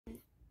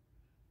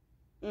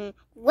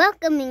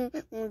welcoming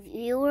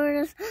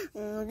viewers.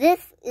 This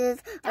is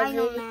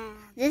Dinoland,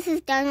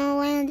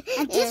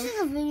 and this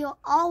is a video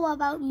all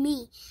about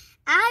me.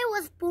 I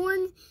was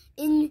born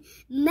in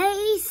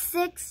May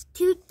 6,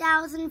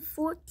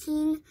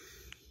 2014,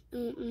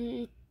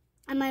 and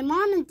my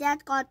mom and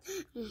dad got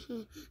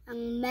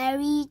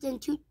married in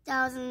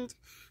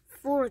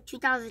 2004 or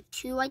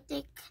 2002, I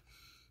think,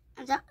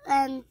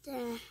 and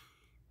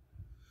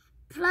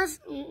plus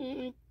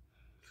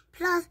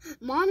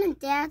mom and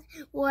dad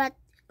were at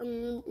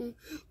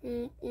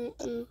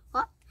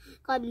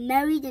got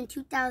married in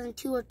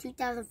 2002 or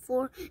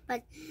 2004,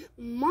 but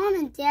mom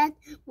and dad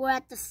were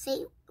at the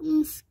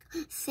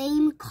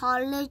same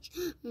college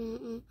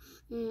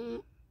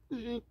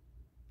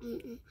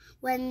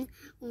when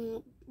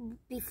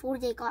before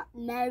they got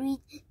married.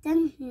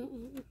 Then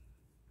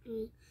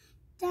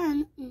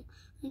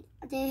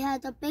they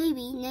had a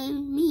baby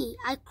named me.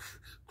 I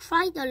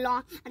cried a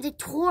lot, and they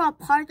tore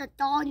apart a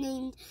doll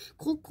named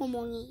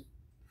Kokomoni.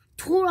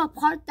 Tore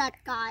apart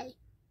that guy.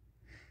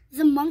 It's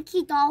a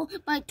monkey doll,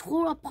 but I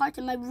tore apart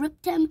him. I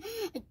ripped him.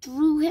 I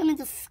drew him in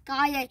the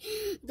sky.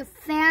 The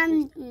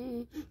fan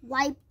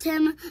wiped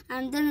him,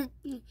 and then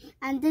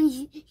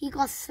he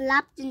got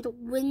slapped in the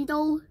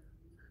window.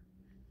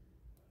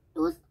 It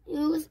was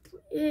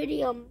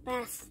really a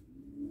mess.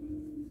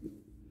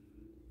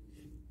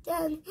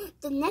 Then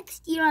the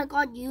next year I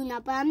got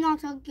Yuna, but I'm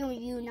not talking about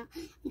Yuna.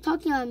 I'm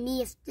talking about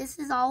me. This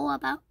is all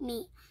about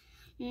me.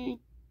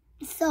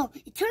 So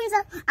it turns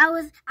out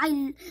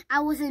I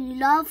was in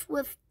love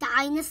with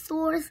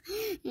dinosaurs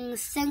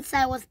since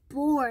I was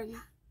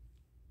born.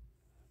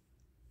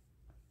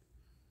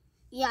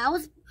 Yeah, I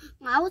was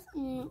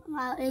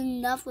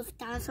in love with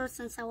dinosaurs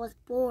since I was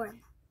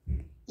born.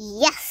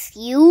 Yes,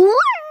 you were.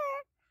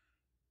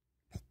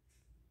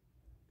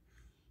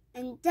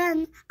 And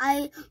then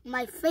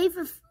my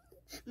favorite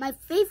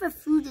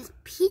food is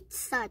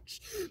pizza.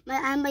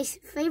 My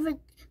favorite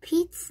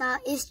pizza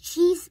is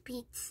cheese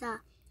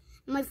pizza.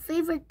 My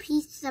favorite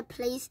pizza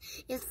place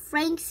is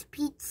Frank's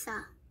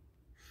Pizza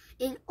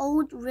in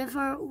Old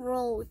River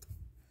Road.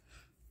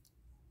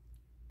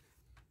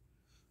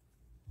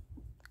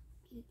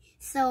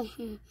 So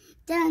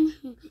then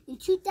in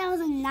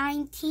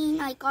 2019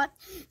 I got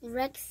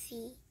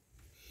Rexy.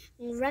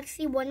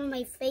 Rexy, one of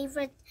my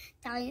favorite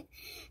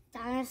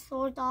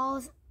dinosaur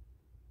dolls.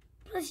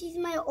 Plus, she's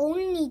my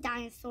only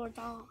dinosaur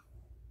doll.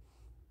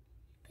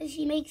 But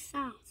she makes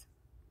sounds.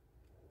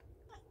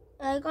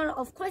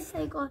 Of course,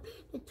 I got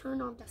to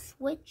turn on the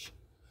switch.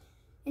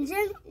 And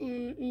then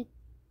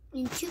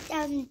in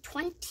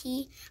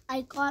 2020,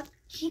 I got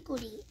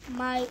Chikuri,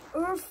 my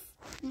Earth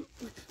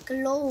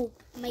globe,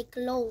 my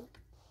globe.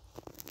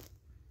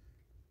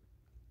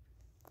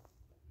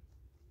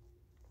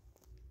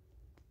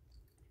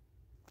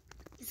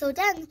 So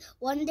then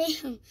one day,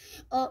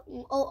 an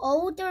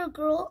older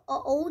girl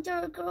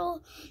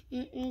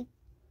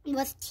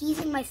was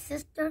teasing my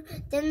sister.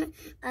 Then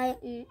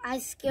I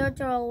scared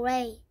her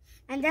away,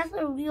 and that's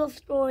a real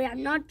story.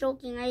 I'm not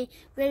joking. I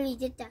really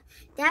did that.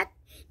 That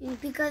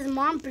because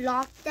mom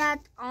blocked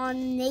that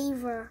on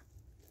Naver.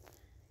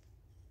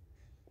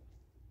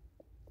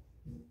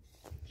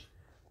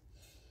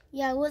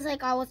 Yeah, it was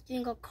like I was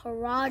doing a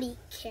karate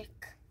kick.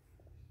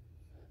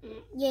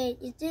 Yeah,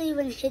 it didn't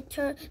even hit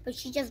her, but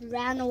she just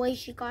ran away.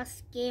 She got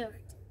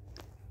scared.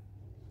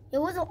 It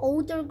was an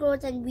older girl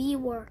than we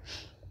were.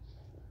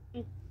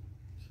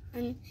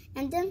 And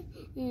then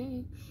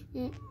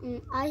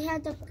I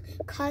had a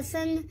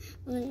cousin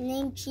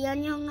named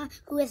Jianyong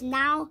who is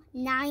now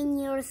 9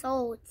 years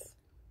old.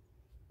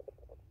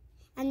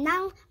 And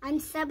now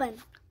I'm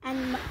 7,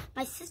 and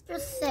my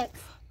sister's 6.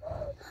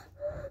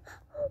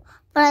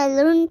 But I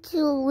learned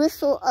to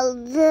whistle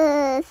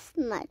this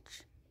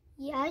much.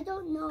 Yeah, I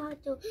don't know how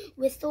to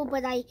whistle,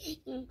 but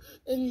in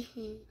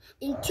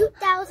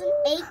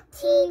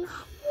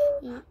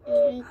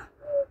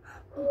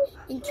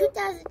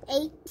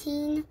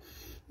 2018,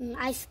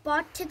 I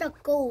spotted a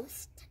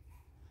ghost.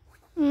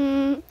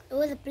 It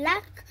was a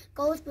black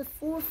ghost with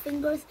 4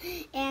 fingers,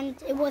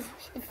 and it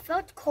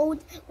felt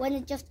cold when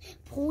it just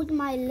pulled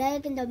my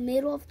leg in the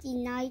middle of the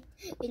night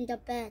in the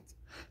bed.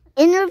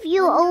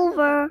 Interview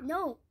over.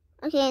 No.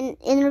 Okay,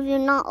 interview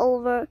not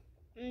over.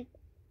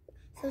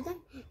 So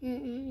then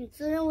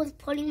it was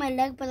pulling my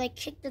leg, but I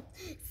kicked the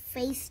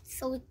face,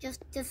 so it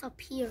just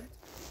disappeared.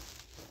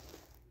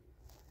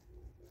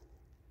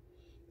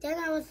 Then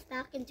I was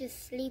back into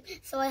sleep,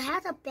 so I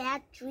had a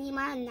bad dream.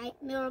 I had a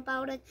nightmare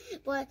about it,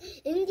 but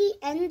in the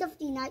end of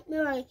the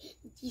nightmare, I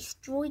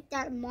destroyed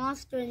that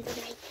monster in the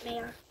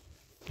nightmare.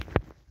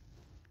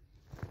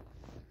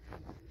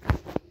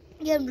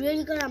 Yeah, I'm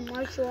really good at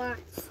martial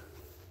arts.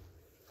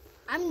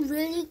 I'm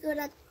really good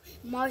at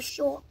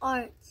martial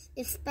arts,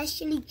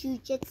 especially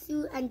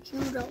jiu-jitsu and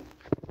judo.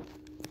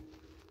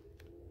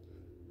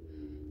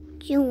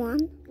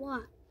 Juwon?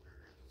 What?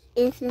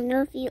 Is the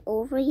interview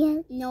over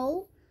yet?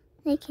 No.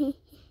 Okay.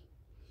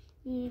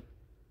 And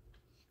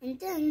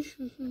then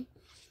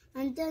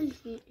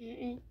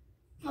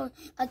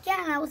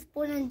Again, I was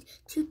born in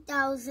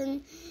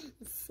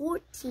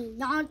 2014,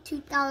 not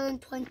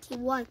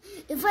 2021.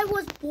 If I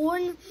was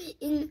born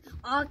in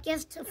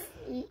August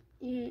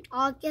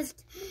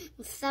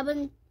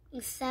 7th,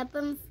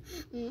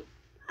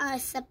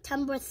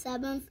 September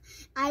 7th,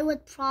 I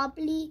would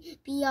probably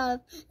be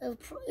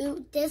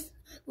this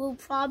will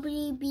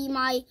probably be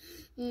my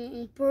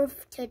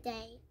birth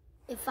today.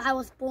 If I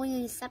was born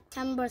in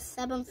September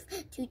 7th,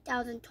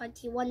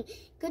 2021.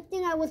 Good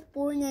thing I was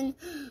born in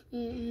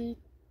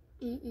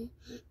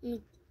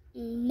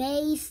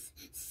May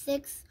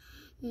 6th,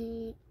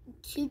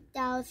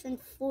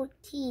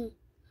 2014.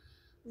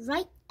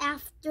 Right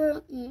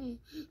after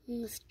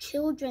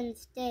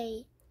Children's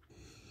Day.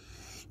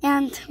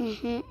 And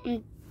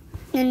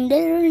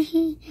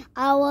literally,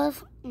 I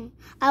was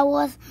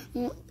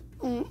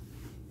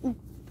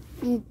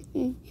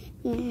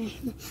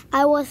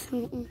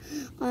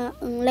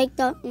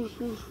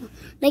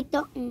like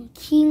the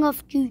king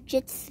of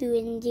jujitsu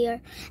in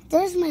there.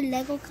 There's my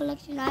Lego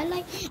collection. I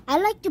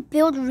like to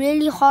build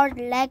really hard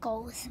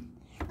Legos.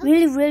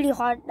 Really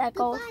hard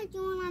Legos. Goodbye,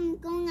 John. I'm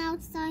going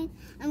outside.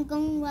 I'm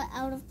going right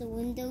out of the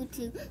window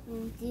to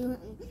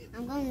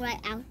I'm going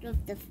right out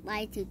of the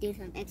slide to do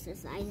some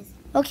exercises.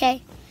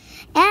 Okay.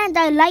 And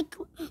I like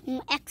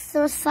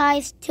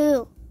exercise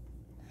too.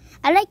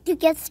 I like to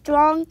get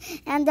strong,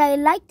 and I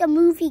like the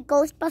movie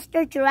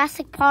Ghostbusters,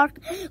 Jurassic Park,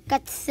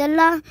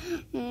 Godzilla,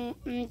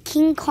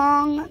 King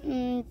Kong,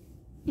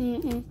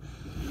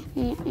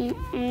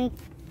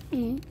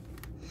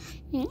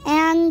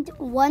 and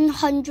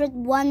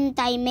 101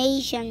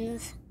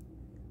 Dalmatians.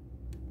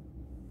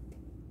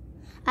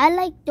 I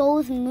like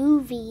those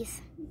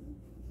movies.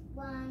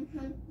 One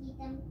Humpty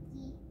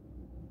Dumpty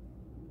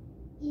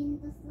in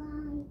the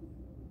slide.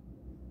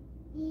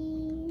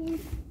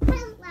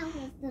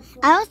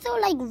 I also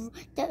like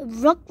the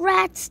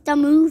Rugrats, the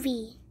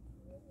movie.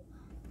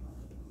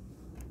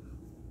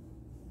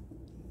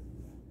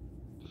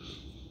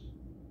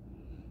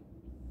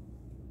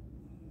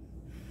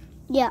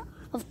 Yeah,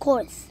 of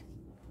course.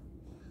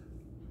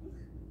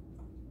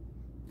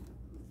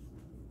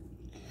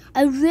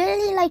 I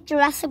really like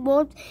Jurassic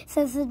World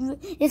since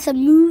it's a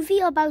movie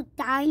about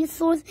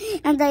dinosaurs,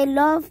 and I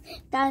love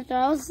that.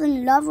 I was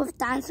in love with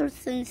dinosaurs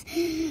since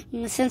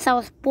I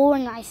was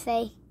born, I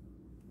say.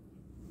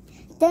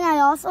 Then I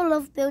also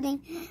love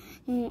building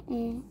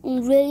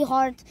really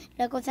hard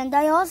Legos, and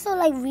I also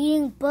like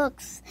reading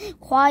books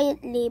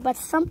quietly, but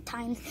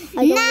sometimes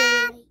I don't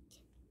really like.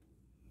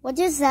 What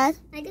is that?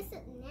 I just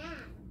said nap.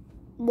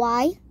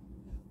 Why?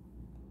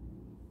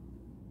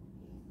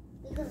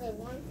 Because I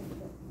wanted to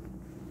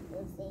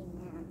say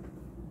nap.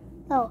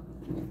 Oh,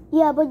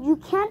 yeah, but you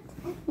can't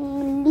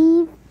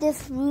leave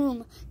this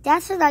room.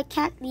 That's it, I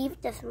can't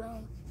leave this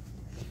room.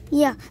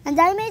 Yeah, and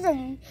I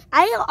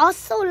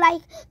also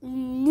like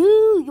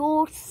New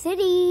York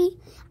City,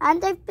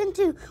 and I've been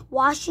to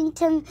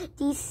Washington,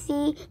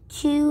 D.C.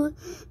 two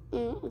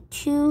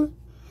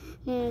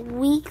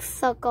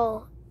weeks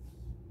ago.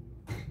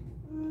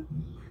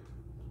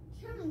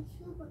 Counting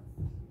 2 books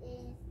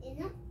is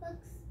enough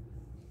books.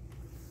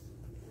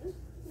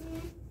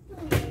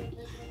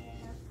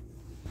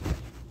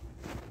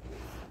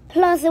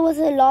 Plus, it was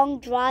a long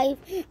drive.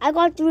 I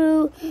got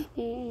through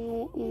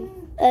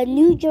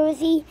New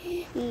Jersey,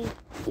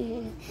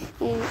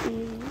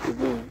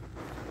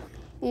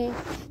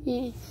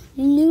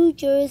 New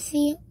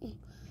Jersey,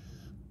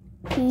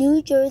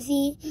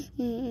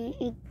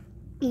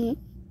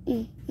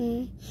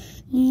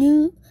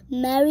 New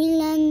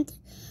Maryland,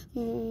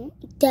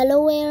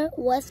 Delaware,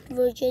 West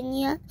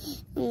Virginia,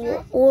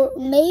 or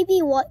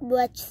maybe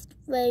West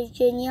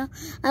Virginia.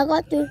 I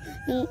got to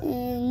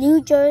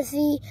New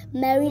Jersey,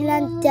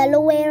 Maryland,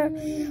 Delaware,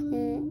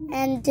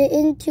 and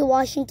into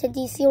Washington,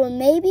 D.C., or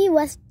maybe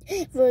West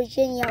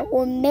Virginia,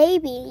 or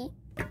maybe...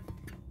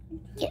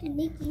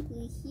 Make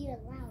you hear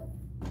loud.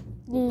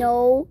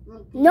 No.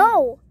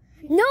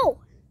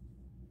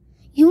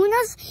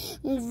 Yuna's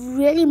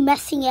really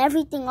messing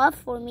everything up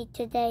for me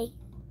today.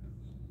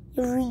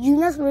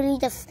 Yuna's really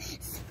the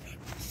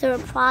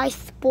surprise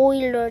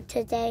spoiler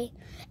today,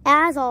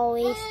 as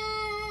always.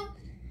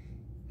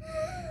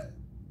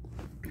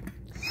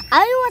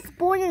 I was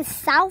born in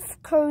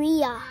South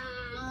Korea.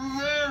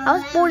 I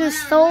was born in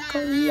Seoul,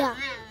 Korea.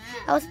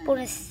 I was born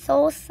in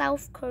Seoul,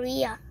 South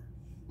Korea.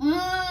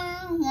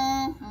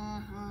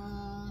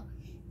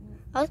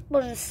 I was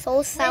born in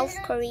Seoul, South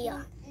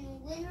Korea.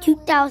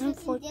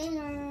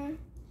 2014.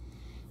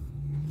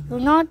 You're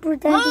not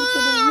pretending to be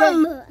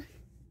young.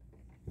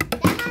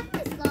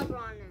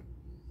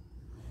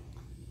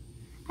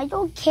 I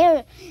don't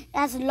care,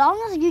 as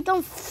long as you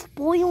don't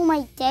spoil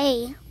my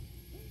day.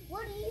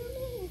 What do you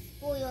mean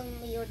spoil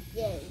your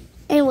day?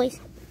 Anyways,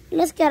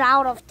 let's get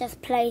out of this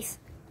place.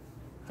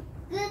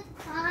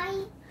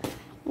 Goodbye.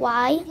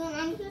 Why?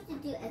 I'm here to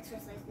do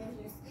exercise.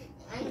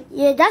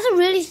 Yeah, that's a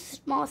really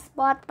small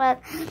spot,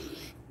 but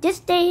this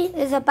day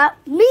is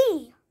about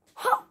me.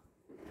 Huh.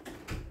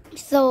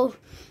 So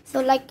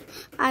like,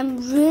 I'm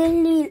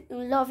really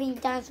loving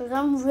dinosaurs.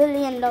 I'm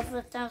really in love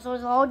with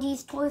dinosaurs. All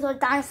these toys are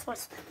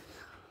dinosaurs.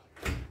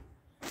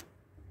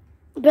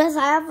 Plus,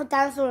 I have a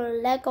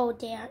dinosaur Lego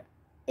there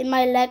in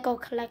my Lego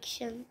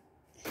collection.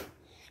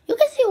 You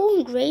can see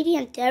Owen Grady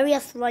and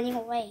Darius running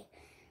away.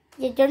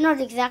 Yeah, they're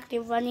not exactly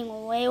running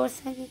away or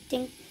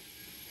something.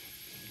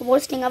 The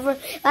worst thing ever.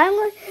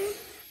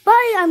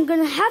 I'm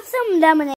gonna have some lemonade.